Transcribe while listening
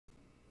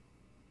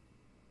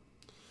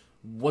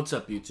What's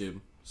up,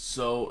 YouTube?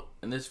 So,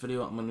 in this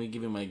video, I'm going to be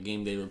giving my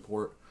game day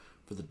report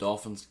for the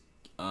Dolphins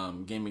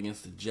game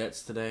against the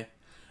Jets today.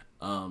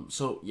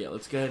 Yeah,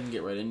 let's go ahead and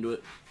get right into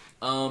it.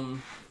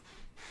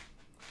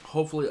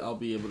 Hopefully, I'll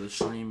be able to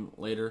stream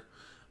later.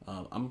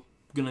 I'm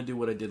going to do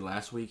what I did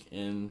last week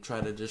and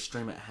try to just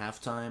stream at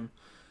halftime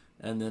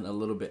and then a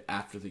little bit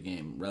after the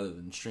game rather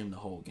than stream the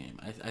whole game.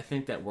 I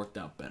think that worked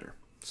out better.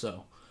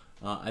 So,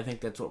 I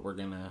think that's what we're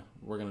gonna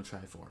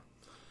try for.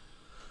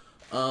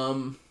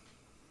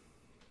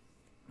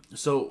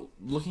 So,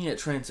 looking at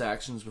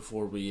transactions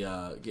before we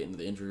get into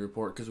the injury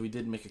report, because we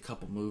did make a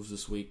couple moves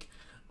this week.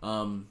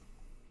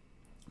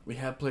 We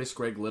have placed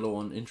Greg Little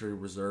on injury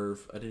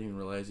reserve. I didn't even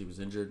realize he was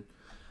injured.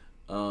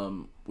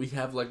 We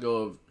have let go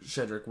of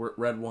Shedrick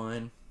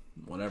Redwine,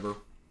 whatever.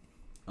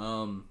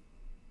 Then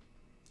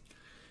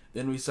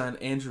we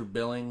signed Andrew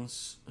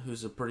Billings,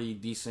 who's a pretty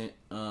decent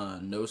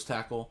nose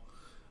tackle,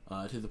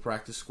 to the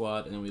practice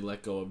squad, and we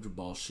let go of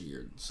Jabal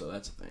Sheard. So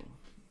that's a thing.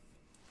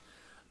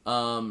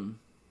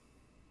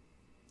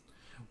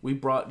 We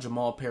brought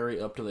Jamal Perry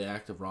up to the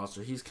active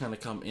roster. He's kind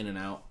of come in and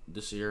out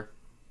this year,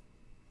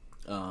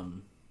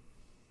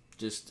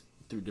 just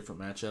through different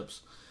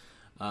matchups.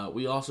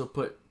 We also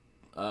put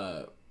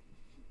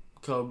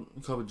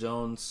Kobe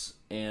Jones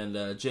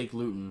and Jake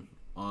Luton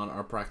on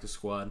our practice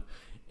squad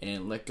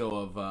and let go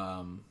of...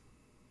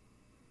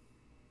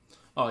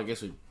 I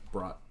guess we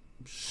brought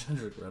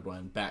Shedrick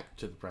Redwine back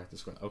to the practice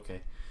squad. Okay.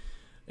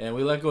 And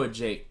we let go of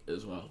Jake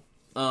as well.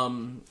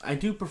 I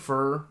do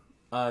prefer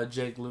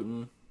Jake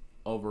Luton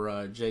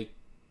over Jake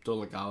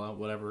Dolagala,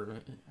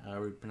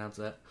 however you pronounce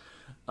that.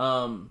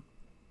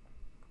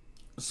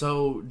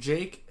 So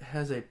Jake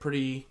has a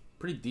pretty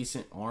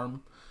decent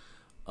arm,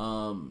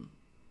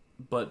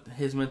 but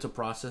his mental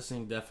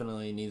processing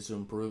definitely needs to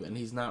improve, and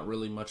he's not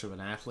really much of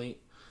an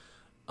athlete.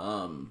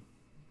 But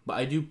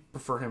I do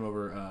prefer him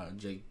over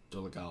Jake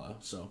Dolagala.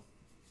 So,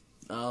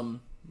 at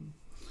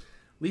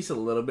least a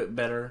little bit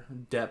better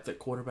depth at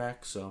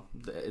quarterback. So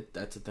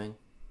that's a thing.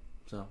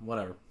 So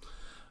whatever.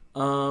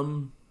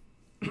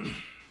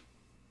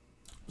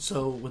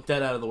 So with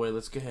that out of the way,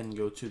 let's go ahead and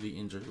go to the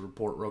injury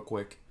report real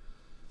quick.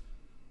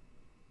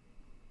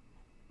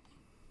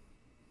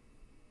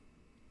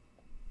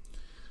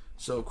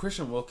 So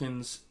Christian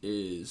Wilkins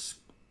is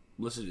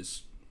listed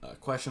as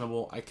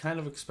questionable. I kind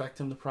of expect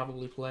him to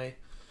probably play.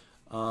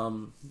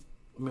 We'll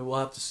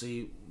have to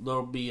see.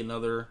 There'll be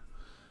another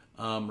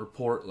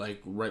report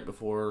like right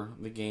before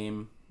the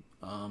game,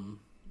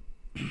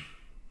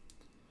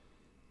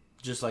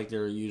 just like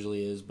there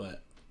usually is,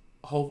 but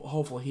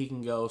hopefully he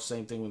can go.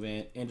 Same thing with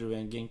Andrew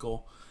Van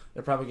Ginkel.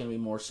 They're probably going to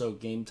be more so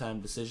game time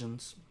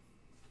decisions.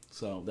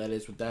 So that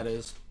is what that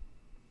is.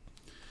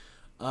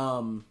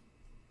 Elijah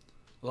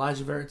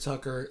Vera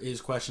Tucker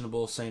is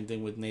questionable. Same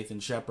thing with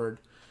Nathan Shepard.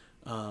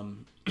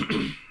 Even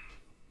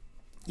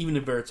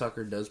if Vera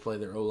Tucker does play,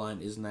 their O-line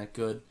isn't that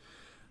good.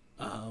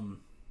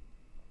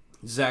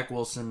 Zach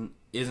Wilson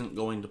isn't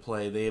going to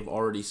play. They have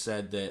already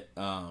said that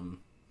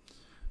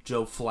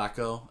Joe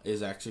Flacco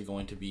is actually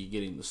going to be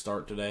getting the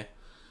start today.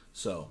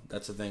 So,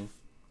 that's the thing.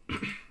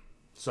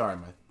 Sorry,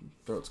 my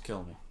throat's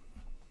killing me.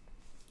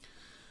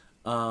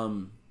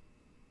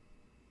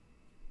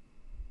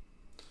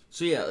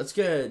 So, yeah, let's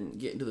go ahead and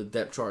get into the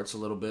depth charts a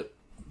little bit.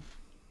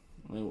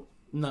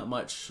 Not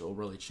much will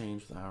really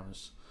change with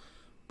ours.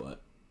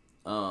 But,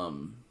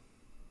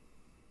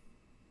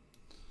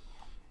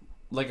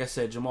 like I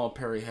said, Jamal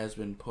Perry has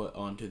been put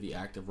onto the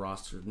active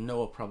roster.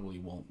 Noah probably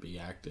won't be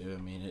active.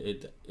 I mean,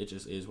 it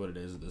just is what it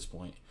is at this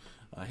point.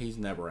 He's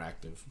never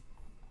active.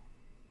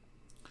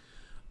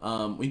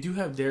 We do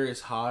have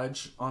Darius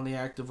Hodge on the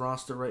active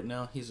roster right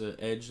now. He's an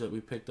edge that we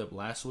picked up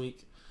last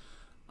week.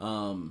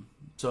 So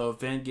if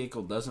Van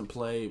Ginkel doesn't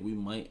play, we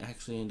might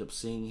actually end up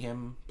seeing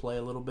him play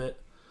a little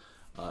bit.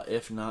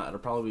 If not, it'll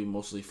probably be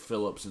mostly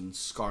Phillips and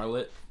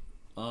Scarlett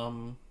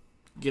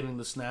getting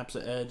the snaps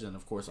at edge, and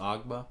of course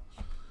Agba.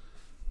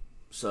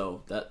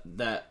 So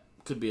that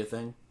could be a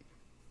thing.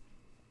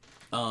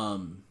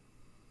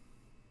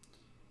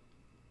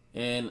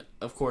 And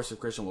of course,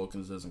 if Christian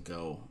Wilkins doesn't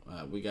go,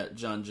 we got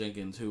John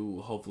Jenkins, who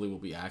hopefully will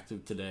be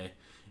active today,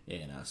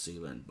 and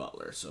Sealer and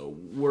Butler. So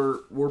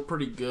we're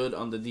pretty good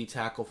on the D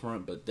tackle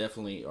front, but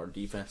definitely our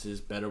defense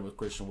is better with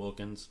Christian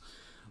Wilkins.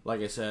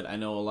 Like I said, I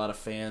know a lot of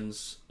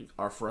fans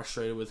are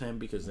frustrated with him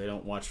because they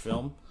don't watch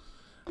film.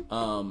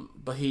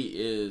 But he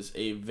is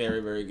a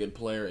very, very good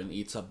player and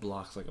eats up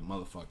blocks like a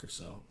motherfucker.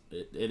 So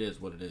it is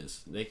what it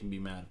is. They can be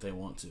mad if they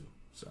want to.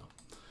 So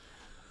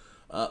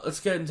let's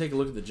go ahead and take a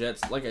look at the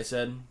Jets. Like I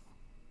said,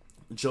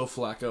 Joe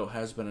Flacco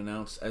has been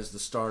announced as the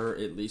starter,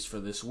 at least for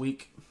this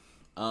week.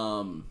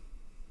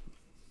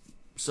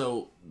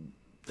 So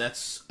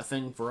that's a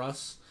thing for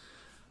us.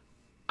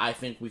 I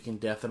think we can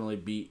definitely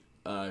beat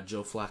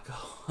Joe Flacco.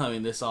 I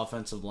mean, this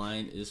offensive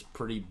line is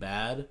pretty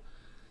bad.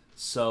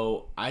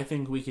 So I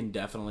think we can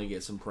definitely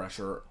get some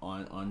pressure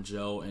on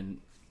Joe. And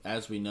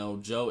as we know,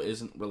 Joe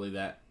isn't really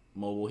that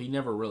mobile. He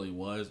never really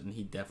was, and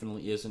he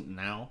definitely isn't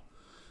now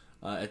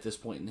at this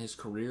point in his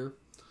career.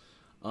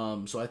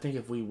 So I think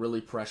if we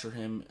really pressure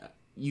him,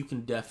 you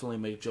can definitely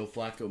make Joe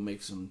Flacco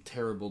make some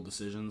terrible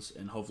decisions,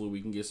 and hopefully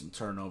we can get some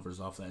turnovers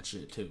off that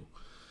shit too.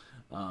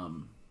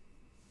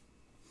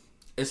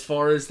 As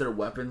far as their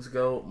weapons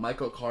go,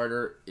 Michael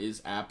Carter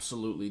is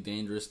absolutely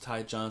dangerous.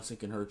 Ty Johnson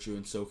can hurt you,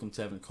 and so can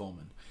Tevin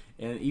Coleman.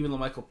 And even though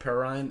Michael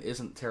Perrine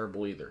isn't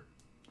terrible either.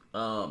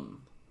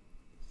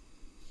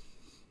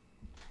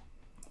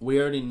 We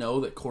already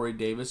know that Corey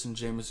Davis and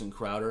Jamison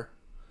Crowder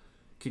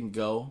can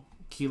go.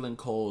 Keelan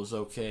Cole is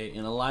okay.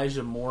 And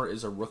Elijah Moore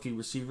is a rookie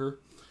receiver.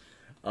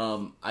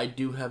 I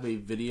do have a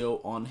video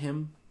on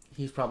him.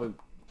 He's probably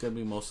going to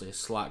be mostly a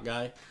slot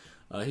guy.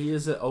 He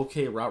is an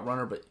okay route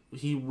runner, but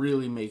he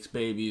really makes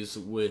babies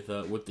with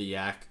the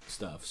yak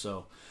stuff.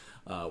 So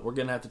we're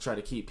going to have to try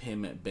to keep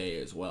him at bay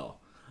as well.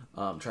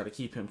 Try to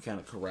keep him kind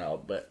of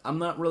corralled. But I'm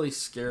not really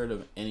scared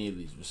of any of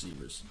these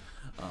receivers.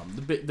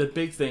 The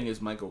big thing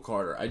is Michael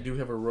Carter. I do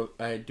have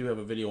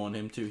a video on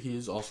him too. He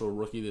is also a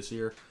rookie this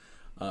year.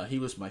 He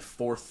was my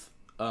fourth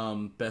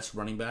best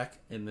running back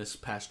in this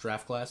past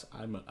draft class.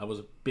 I was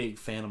a big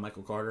fan of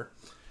Michael Carter.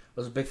 I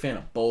was a big fan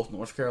of both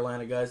North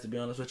Carolina guys, to be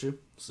honest with you.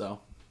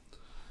 So,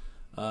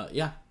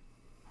 yeah.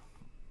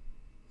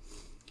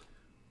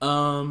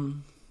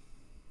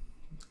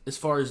 As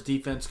far as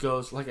defense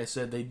goes, like I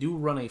said, they do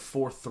run a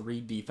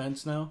 4-3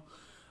 defense now,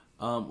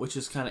 which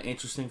is kind of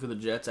interesting for the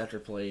Jets after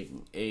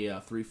playing a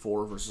 3-4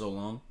 for so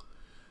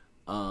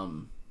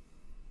long.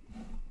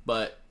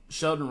 But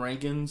Sheldon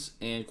Rankins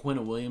and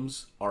Quentin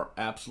Williams are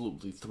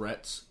absolutely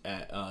threats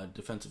at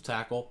defensive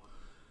tackle.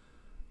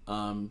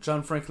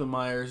 John Franklin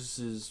Myers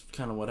is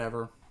kind of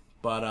whatever.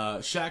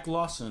 But Shaq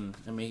Lawson,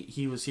 I mean,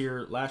 he was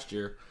here last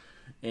year,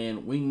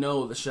 and we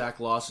know that Shaq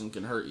Lawson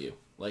can hurt you.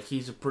 Like,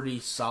 he's a pretty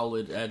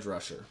solid edge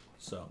rusher.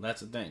 So,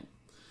 that's the thing.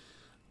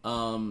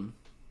 Deshaun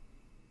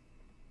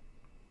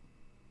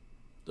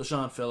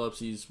Phillips,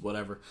 he's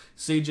whatever.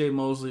 C.J.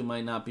 Mosley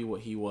might not be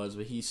what he was,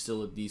 but he's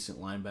still a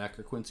decent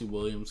linebacker. Quincy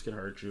Williams can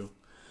hurt you.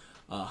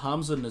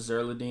 Hamza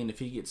Nazarladine, if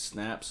he gets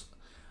snaps,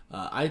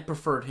 I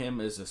preferred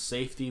him as a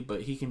safety,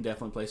 but he can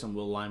definitely play some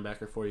will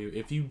linebacker for you.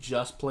 If you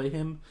just play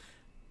him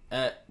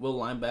at will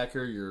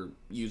linebacker, you're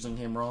using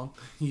him wrong.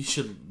 You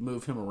should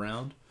move him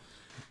around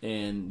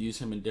and use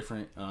him in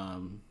different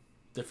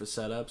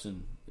setups,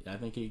 and I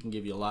think he can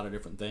give you a lot of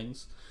different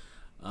things.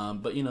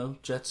 But, you know,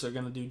 Jets are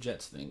going to do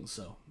Jets things,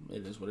 so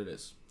it is what it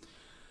is.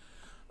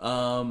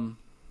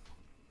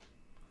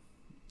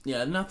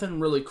 Yeah, nothing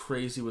really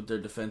crazy with their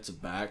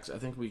defensive backs. I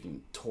think we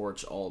can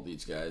torch all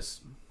these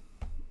guys.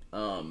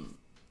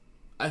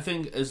 I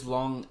think as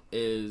long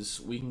as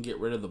we can get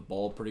rid of the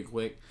ball pretty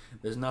quick,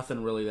 there's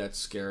nothing really that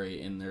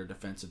scary in their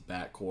defensive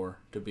back core,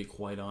 to be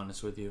quite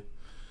honest with you.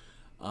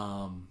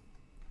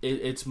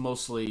 It's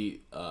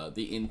mostly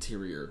the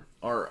interior.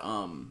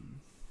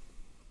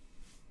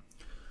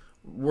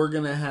 We're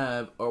going to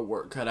have our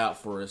work cut out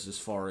for us as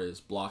far as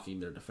blocking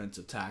their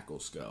defensive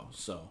tackles go.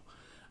 So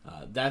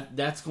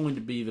that's going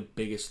to be the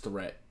biggest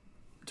threat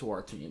to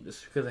our team,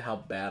 just because of how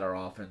bad our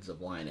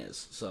offensive line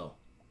is. So,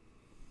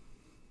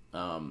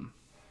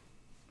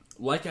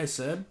 like I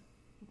said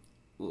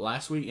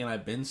last week, and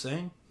I've been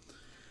saying,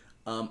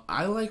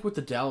 I like what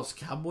the Dallas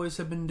Cowboys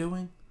have been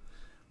doing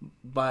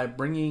by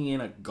bringing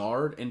in a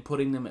guard and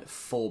putting them at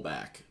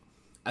fullback.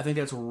 I think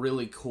that's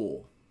really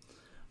cool.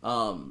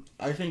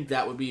 I think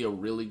that would be a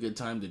really good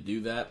time to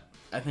do that.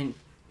 I think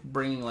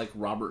bringing like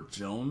Robert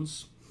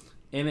Jones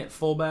in at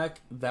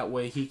fullback, that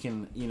way he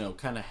can, you know,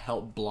 kind of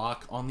help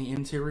block on the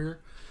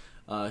interior.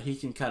 He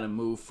can kind of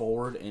move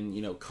forward and,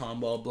 you know,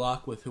 combo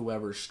block with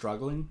whoever's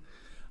struggling.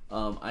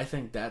 I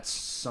think that's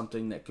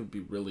something that could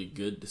be really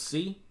good to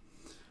see.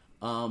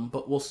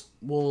 But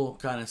we'll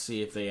kind of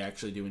see if they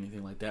actually do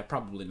anything like that.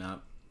 Probably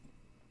not.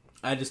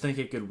 I just think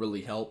it could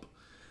really help.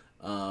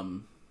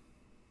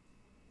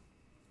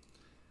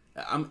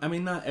 I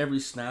mean, not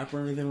every snap or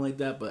anything like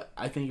that, but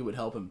I think it would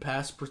help in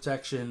pass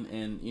protection.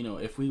 And, you know,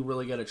 if we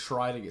really got to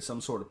try to get some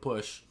sort of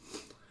push,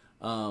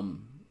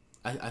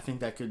 I think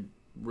that could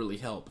really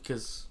help.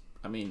 Because,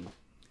 I mean,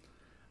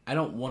 I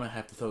don't want to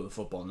have to throw the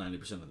football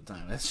 90% of the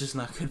time. That's just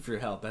not good for your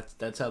health.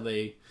 That's how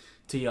they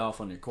tee off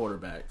on your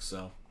quarterback.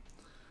 So,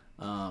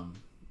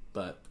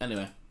 but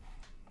anyway,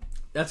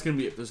 that's going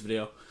to be it for this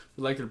video. If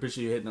you'd like to,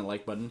 appreciate you hitting the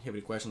like button. If you have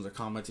any questions or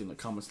comments in the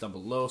comments down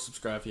below.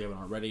 Subscribe if you haven't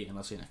already, and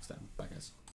I'll see you next time. Bye, guys.